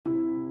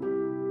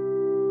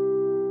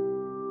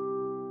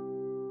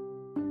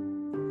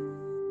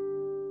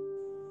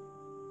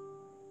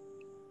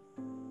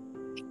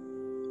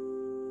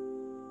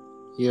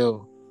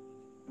Yo,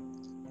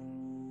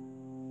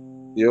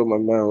 Yo, my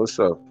man, what's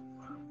up?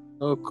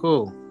 oh,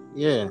 cool.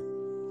 Yeah,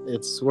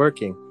 it's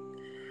working.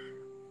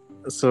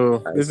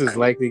 So, I, this is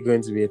likely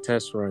going to be a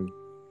test run.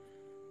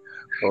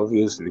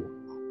 obviously.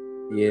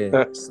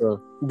 Yeah,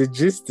 so the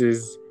gist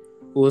is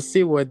we'll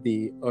see what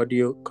the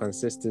audio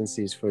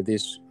consistencies for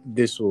this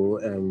will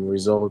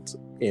result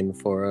in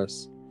for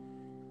us.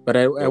 But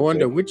I Okay.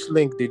 wonder which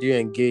link did you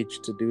engage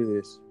to do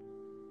this?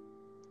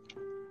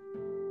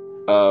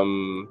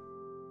 Um,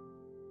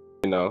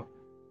 you know,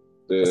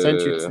 I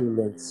sent you the two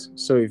links.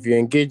 So, if you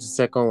engage the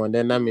second one,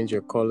 then that means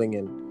you're calling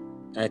in.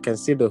 I can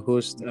see the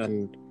host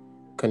and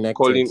connected.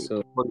 calling,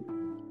 So,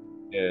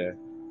 yeah,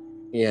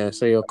 yeah,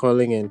 so you're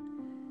calling in.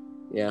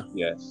 Yeah.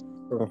 yes.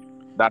 So,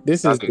 That this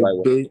is that's the the right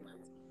one. base.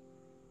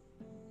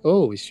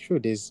 Oh, it's true.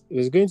 There's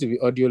going to be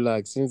audio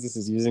lag since this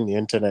is using the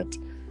internet.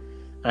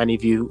 And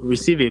if you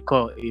receive a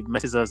call, it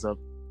messes us up.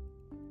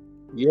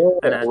 Yeah,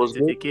 And our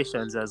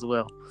notifications as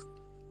well.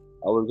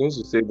 I was going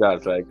to say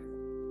that, like,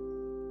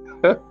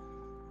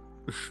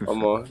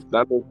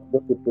 that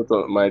makes me put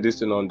on my this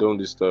thing on don't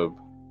disturb.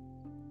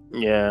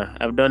 Yeah,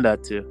 I've done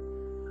that too.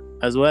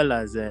 As well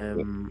as Yeah.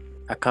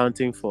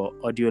 accounting for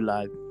audio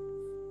lag.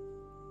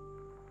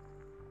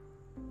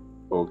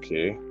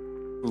 Okay.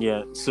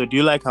 Yeah. So do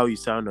you like how you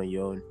sound on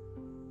your own?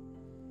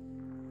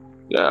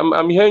 Yeah,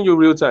 I'm hearing you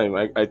real time.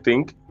 I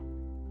think.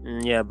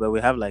 Yeah, but we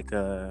have like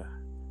a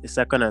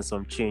second and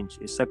some change,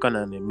 a second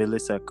and a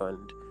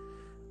millisecond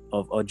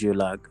of audio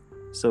lag.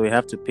 So we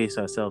have to pace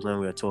ourselves when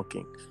we're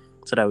talking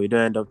so that we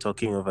don't end up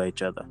talking over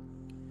each other.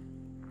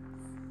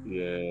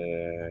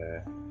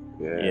 Yeah.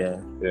 Yeah.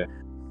 Yeah.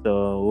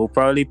 So we'll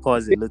probably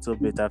pause a little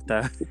bit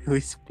after we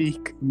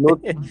speak.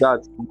 Notice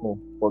that more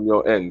from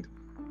your end.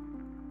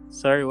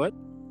 Sorry, what?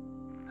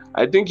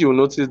 I think you'll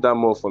notice that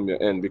more from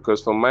your end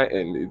because from my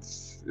end,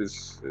 it's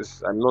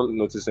I'm not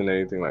noticing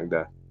anything like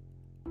that.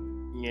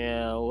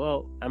 Yeah,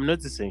 well, I'm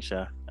noticing,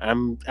 Sha.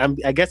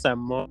 I guess I'm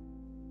more,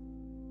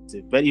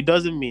 but it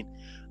doesn't mean.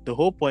 The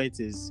whole point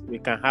is we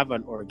can have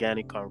an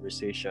organic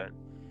conversation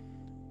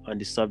on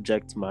the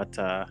subject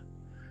matter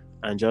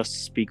and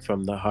just speak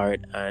from the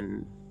heart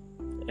and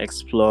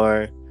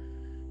explore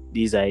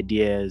these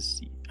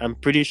ideas. I'm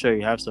pretty sure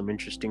you have some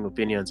interesting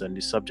opinions on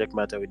the subject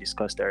matter we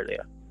discussed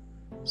earlier.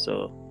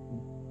 So,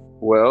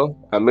 Well,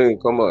 I mean,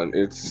 come on,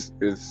 it's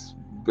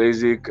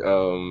basic,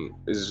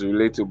 it's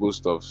relatable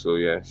stuff. So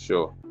yeah,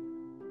 sure.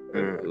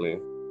 I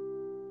mean,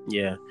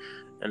 yeah.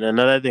 And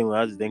another thing we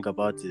have to think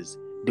about is,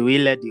 do we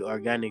let the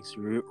organics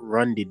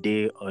run the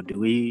day or do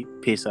we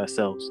pace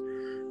ourselves?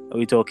 Are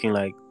we talking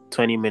like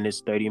 20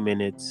 minutes, 30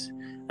 minutes?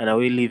 And are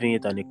we leaving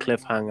it on a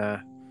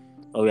cliffhanger?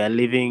 Or we are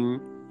leaving,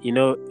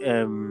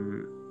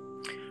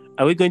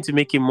 are we going to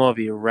make it more of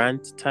a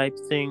rant type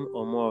thing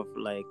or more of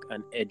like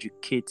an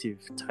educative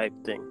type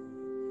thing?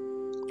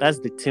 That's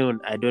the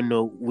tune. I don't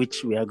know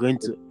which we are going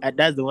to.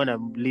 That's the one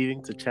I'm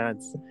leaving to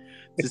chance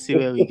to see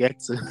where we get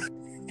to.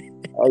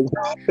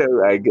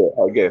 I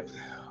get.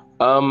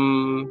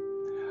 Um,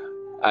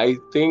 I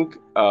think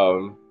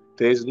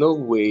there's no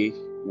way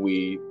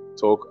we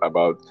talk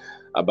about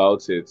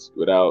it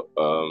without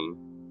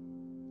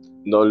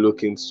not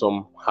looking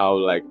somehow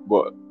like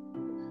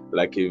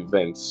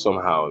event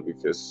somehow,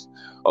 because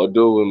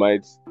although we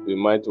might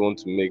want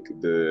to make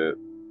the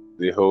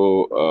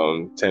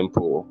whole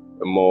tempo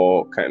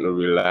more kind of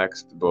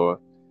relaxed, but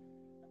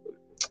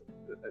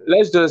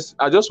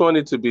I just want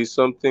it to be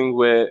something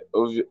where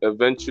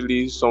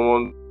eventually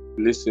someone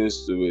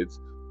listens to it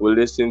will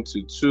listen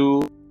to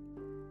two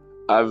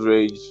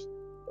average,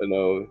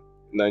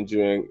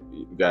 Nigerian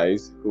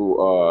guys who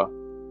are,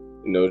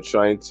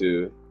 trying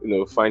to,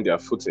 find their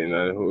footing,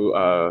 and who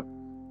are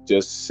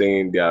just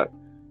saying their,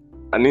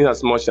 and in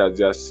as much as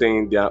they are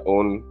saying their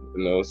own,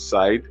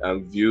 side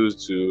and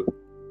views to,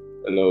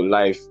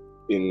 life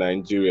in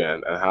Nigeria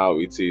and how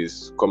it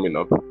is coming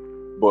up,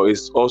 but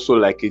it's also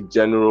like a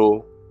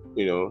general,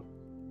 it's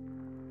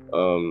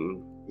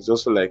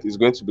also like it's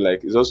going to be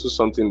like it's also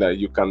something that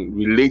you can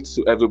relate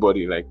to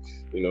everybody, like,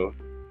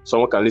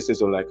 someone can listen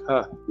to, like,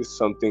 this is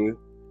something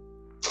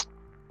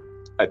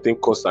I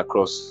think cuts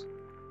across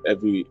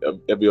every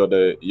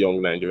other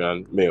young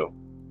Nigerian male.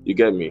 You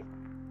get me?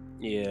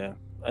 Yeah,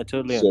 I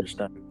totally So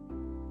understand.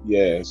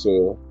 yeah,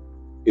 so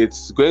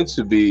it's going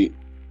to be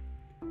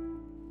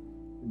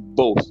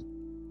both.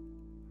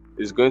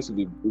 It's going to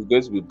be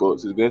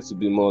both. It's going to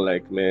be more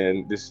like,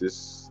 man, this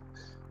is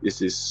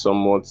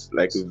somewhat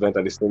like event.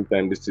 At the same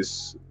time, this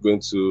is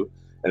going to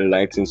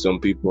enlighten some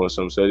people on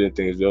some certain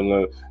things. They're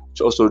not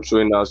also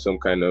throwing out some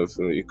kind of,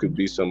 it could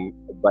be some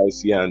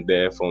advice here and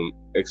there from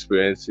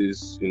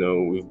experiences,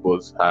 we've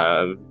both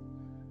had,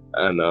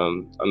 and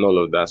all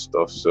of that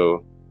stuff.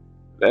 So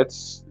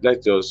let's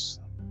just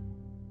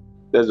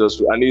and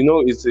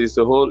it's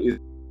a whole, it's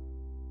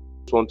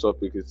one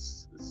topic.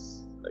 It's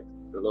like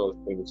a lot of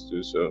things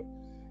too. So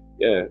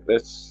yeah,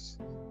 let's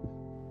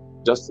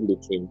just in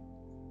between,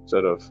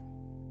 sort of.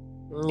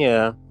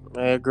 Yeah,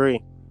 I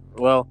agree.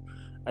 Well,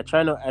 I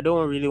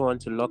don't really want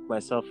to lock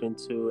myself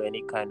into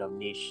any kind of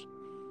niche.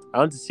 I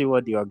want to see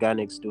what the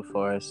organics do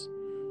for us.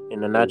 in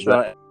the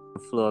natural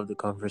flow of the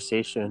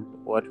conversation,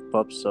 what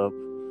pops up,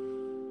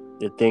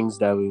 the things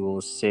that we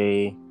will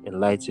say,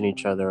 enlighten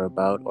each other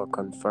about, or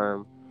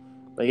confirm.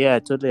 But yeah, I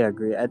totally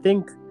agree. I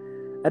don't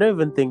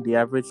even think the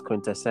average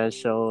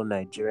quintessential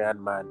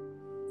Nigerian man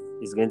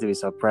is going to be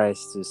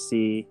surprised to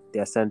see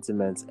their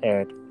sentiments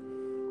aired.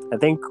 I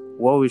think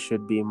what we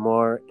should be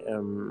more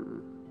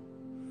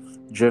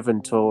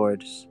driven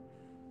towards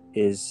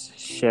is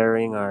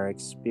sharing our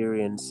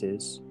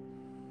experiences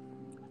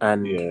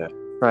and Yeah.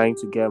 trying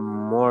to get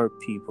more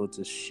people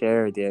to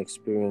share their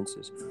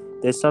experiences.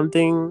 There's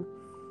something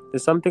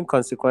there's something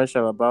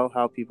consequential about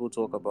how people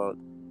talk about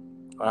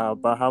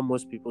how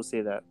most people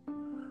say that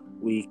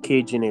we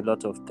cage in a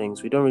lot of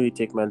things. We don't really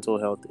take mental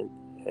health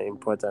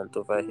important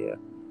over here.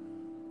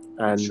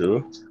 And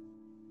True.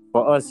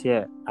 for us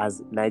here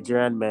as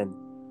Nigerian men,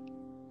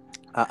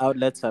 our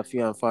outlets are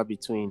few and far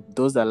between.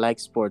 Those that like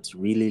sports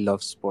really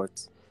love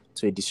sports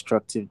to a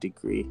destructive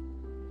degree.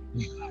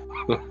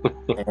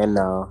 And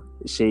now,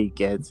 sure you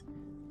get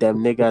them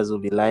niggas will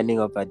be lining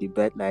up at the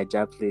Bet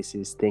Niger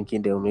places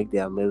thinking they'll make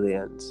their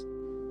millions,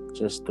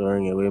 just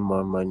throwing away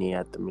more money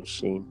at the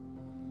machine.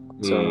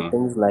 So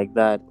things like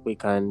that, we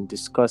can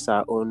discuss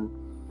our own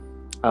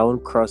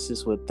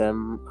crosses with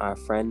them, our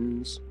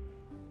friends,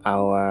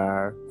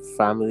 our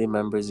family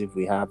members if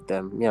we have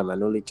them. Me, I'm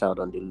an only child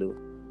on the low.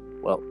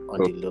 Well, on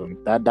the low. Okay.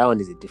 That one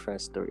is a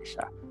different story,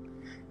 Sha.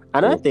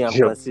 Another thing I'm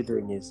Yep.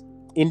 considering is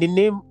in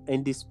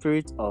the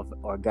spirit of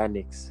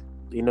organics,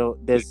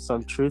 there's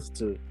some truth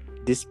to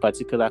this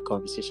particular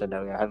conversation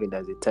that we are having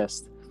as a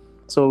test.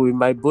 So we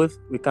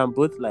can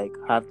both like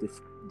have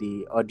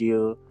the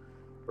audio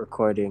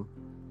recording.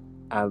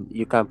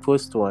 You can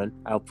post one.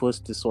 I'll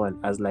post this one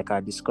as like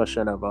our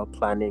discussion about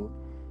planning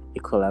a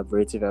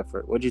collaborative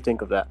effort. What do you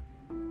think of that?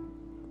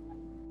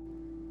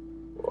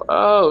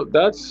 Oh,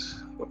 that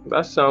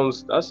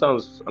sounds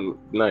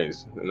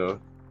nice. It All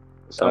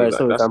sounds right, like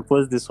so we that's can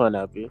post this one,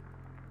 Abby.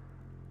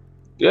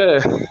 yeah.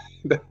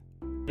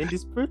 In the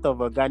spirit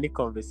of organic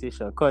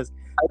conversation, because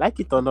like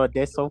it or not,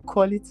 there's some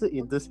quality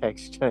in this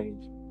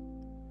exchange.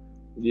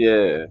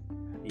 Yeah.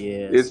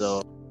 Yeah, It's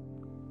so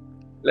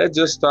let's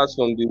just start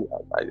from the.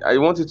 I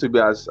want it to be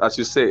as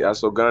you say,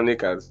 as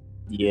organic as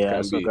it yeah, can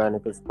as be.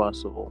 organic as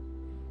possible.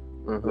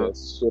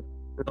 Yes. So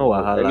No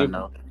wahala anybody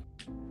now.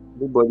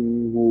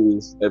 who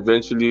is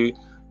eventually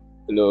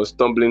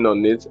stumbling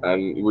on it,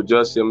 and you would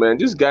just say, man,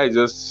 this guy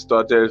just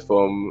started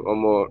from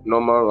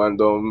normal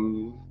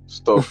random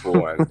stuff,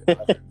 and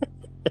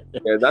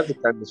yeah, that's the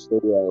kind of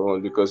story I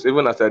want, because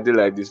even as I did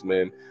like this,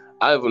 man,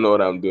 I don't even know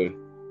what I'm doing.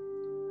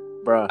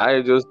 Bruh,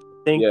 I just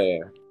think yeah.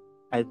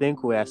 I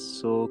think we are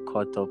so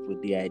caught up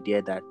with the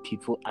idea that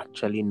people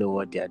actually know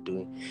what they are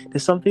doing.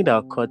 There's something that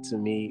occurred to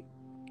me,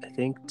 I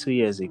think 2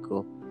 years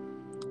ago.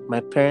 My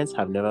parents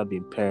have never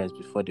been parents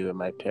before they were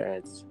my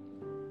parents.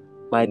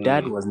 My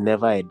dad was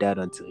never a dad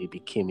until he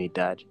became a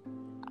dad.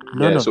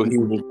 None Yeah, of so these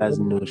niggas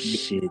know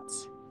shit.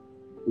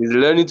 he's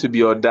learning to be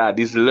your dad.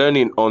 He's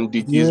learning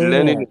he's Yeah,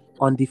 learning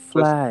on the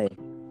because fly.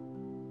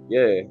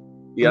 yeah,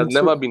 he has So,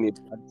 never been a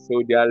dad.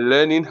 So they are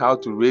learning how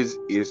to raise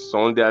a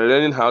son. They are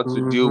learning how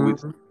to deal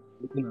with mhm,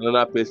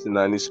 another person,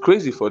 and it's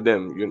crazy for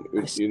them.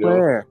 I You know.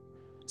 swear.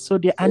 So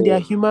they are So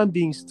human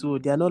beings too.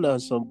 They are not on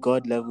some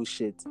god level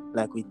shit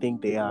like we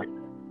think they are.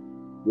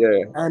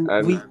 yeah, And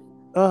and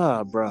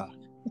bruh.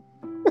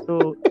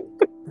 So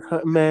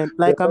man, yeah,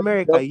 like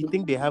America, you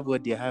think they have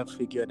what they have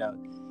figured out.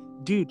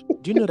 Dude,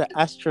 do you know that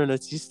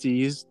astronauts used to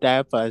use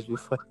diapers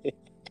before?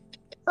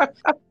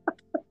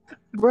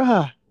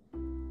 Bruh.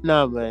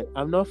 Nah, man,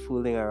 I'm not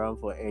fooling around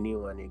for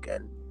anyone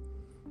again.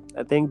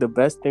 I think the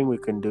best thing we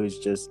can do is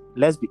just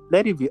let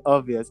it be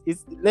obvious.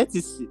 Let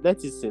it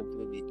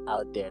simply be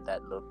out there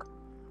that look,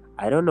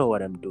 I don't know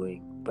what I'm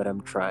doing, but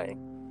I'm trying.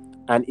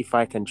 And if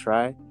I can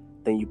try,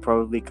 then you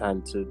probably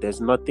can too.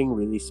 There's nothing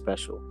really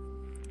special.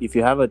 If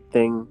you have a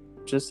thing,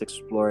 just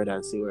explore it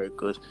and see where it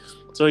goes.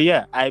 So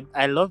yeah,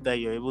 I love that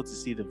you're able to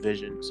see the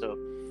vision. So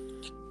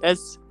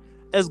let's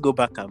let's go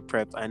back and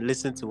prep and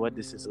listen to what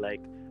this is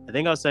like. I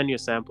think I'll send you a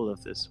sample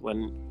of this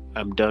when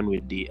I'm done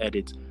with the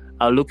edit.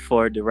 I'll look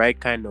for the right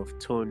kind of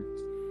tone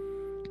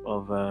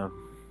of I'll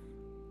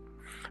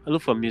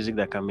look for music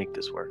that can make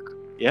this work.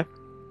 Yeah.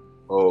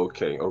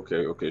 okay,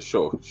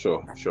 sure.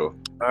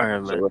 All right,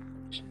 man. So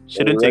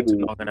Shouldn't we're take too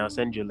ready. long, and I'll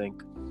send you a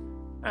link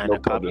and No a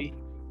problem. copy.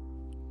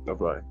 No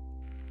problem.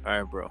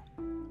 All right, bro.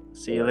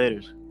 See All you right.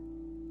 later.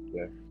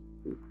 Yeah.